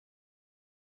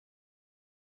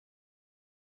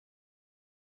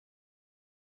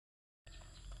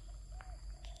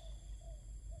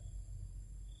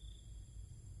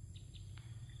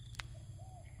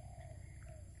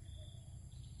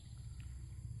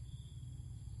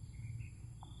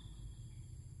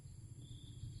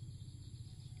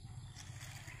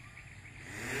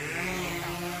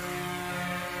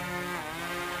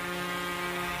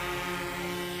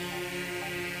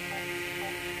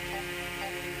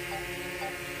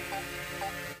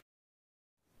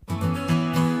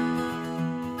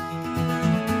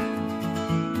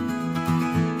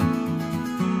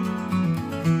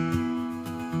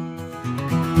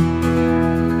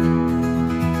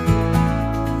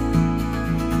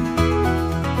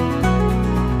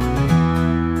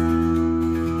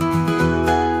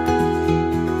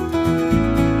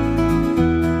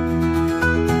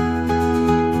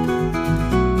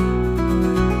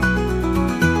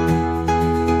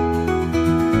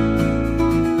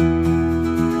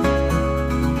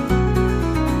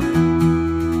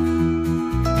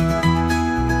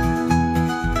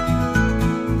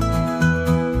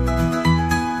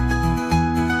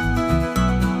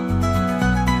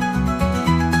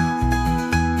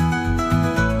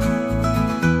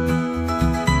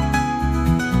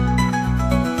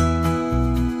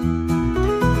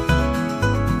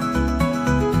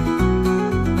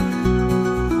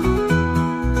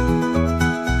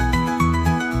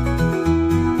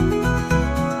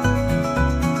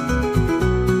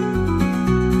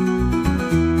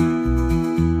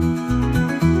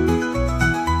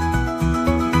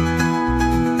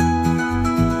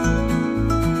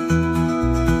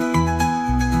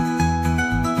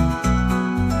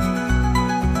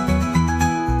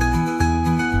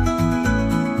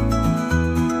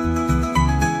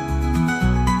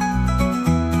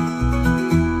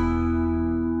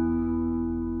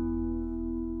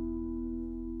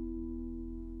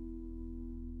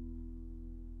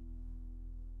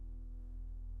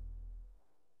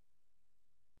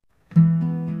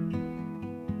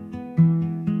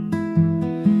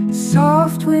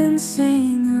Soft winds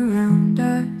sing around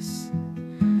us,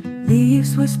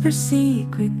 leaves whisper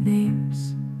secret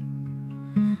names.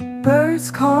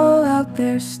 Birds call out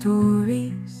their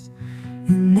stories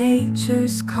in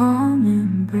nature's calm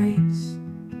embrace.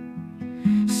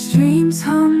 Streams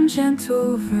hum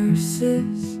gentle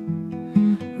verses,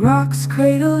 rocks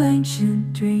cradle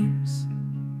ancient dreams.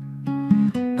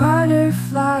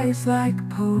 Butterflies like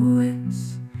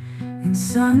poets in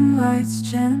sunlight's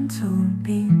gentle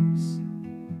beams.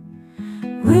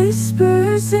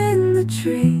 Whispers in the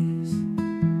trees,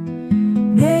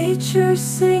 nature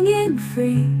singing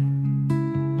free.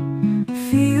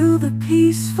 Feel the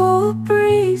peaceful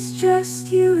breeze,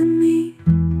 just you and me.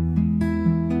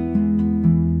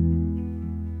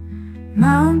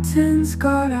 Mountains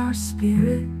guard our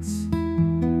spirits,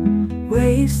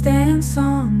 waves dance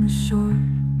on the shore.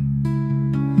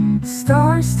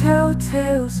 Stars tell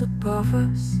tales above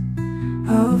us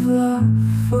of love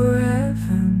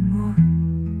forevermore.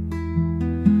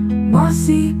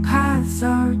 Mossy paths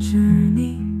our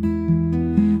journey,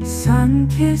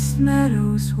 sun-kissed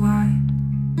meadows wide.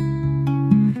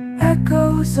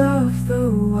 Echoes of the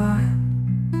wild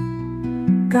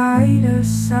guide us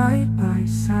side by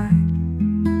side.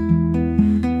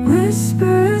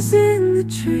 Whispers in the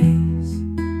trees,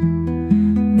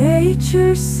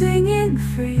 nature singing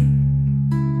free.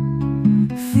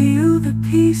 Feel the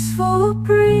peaceful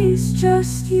breeze,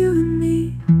 just you and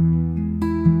me.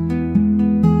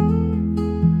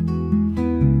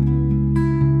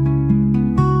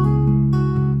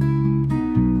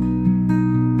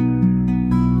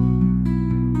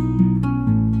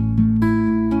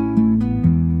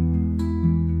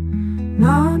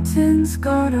 Mountains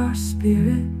guard our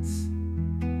spirits,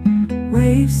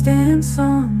 waves dance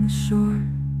on the shore.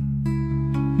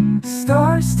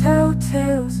 Stars tell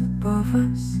tales above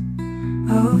us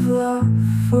of love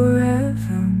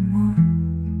forevermore.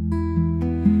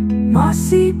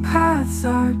 Mossy paths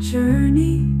our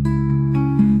journey,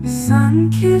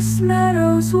 sun-kissed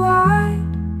meadows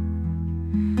wide.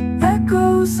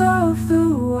 Echoes of the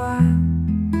wild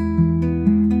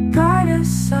guide us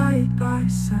side by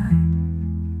side.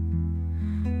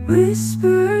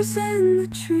 Whispers in the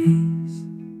trees,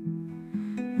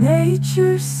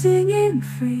 nature singing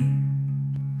free.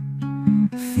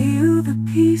 Feel the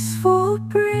peaceful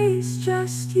breeze,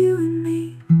 just you and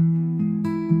me.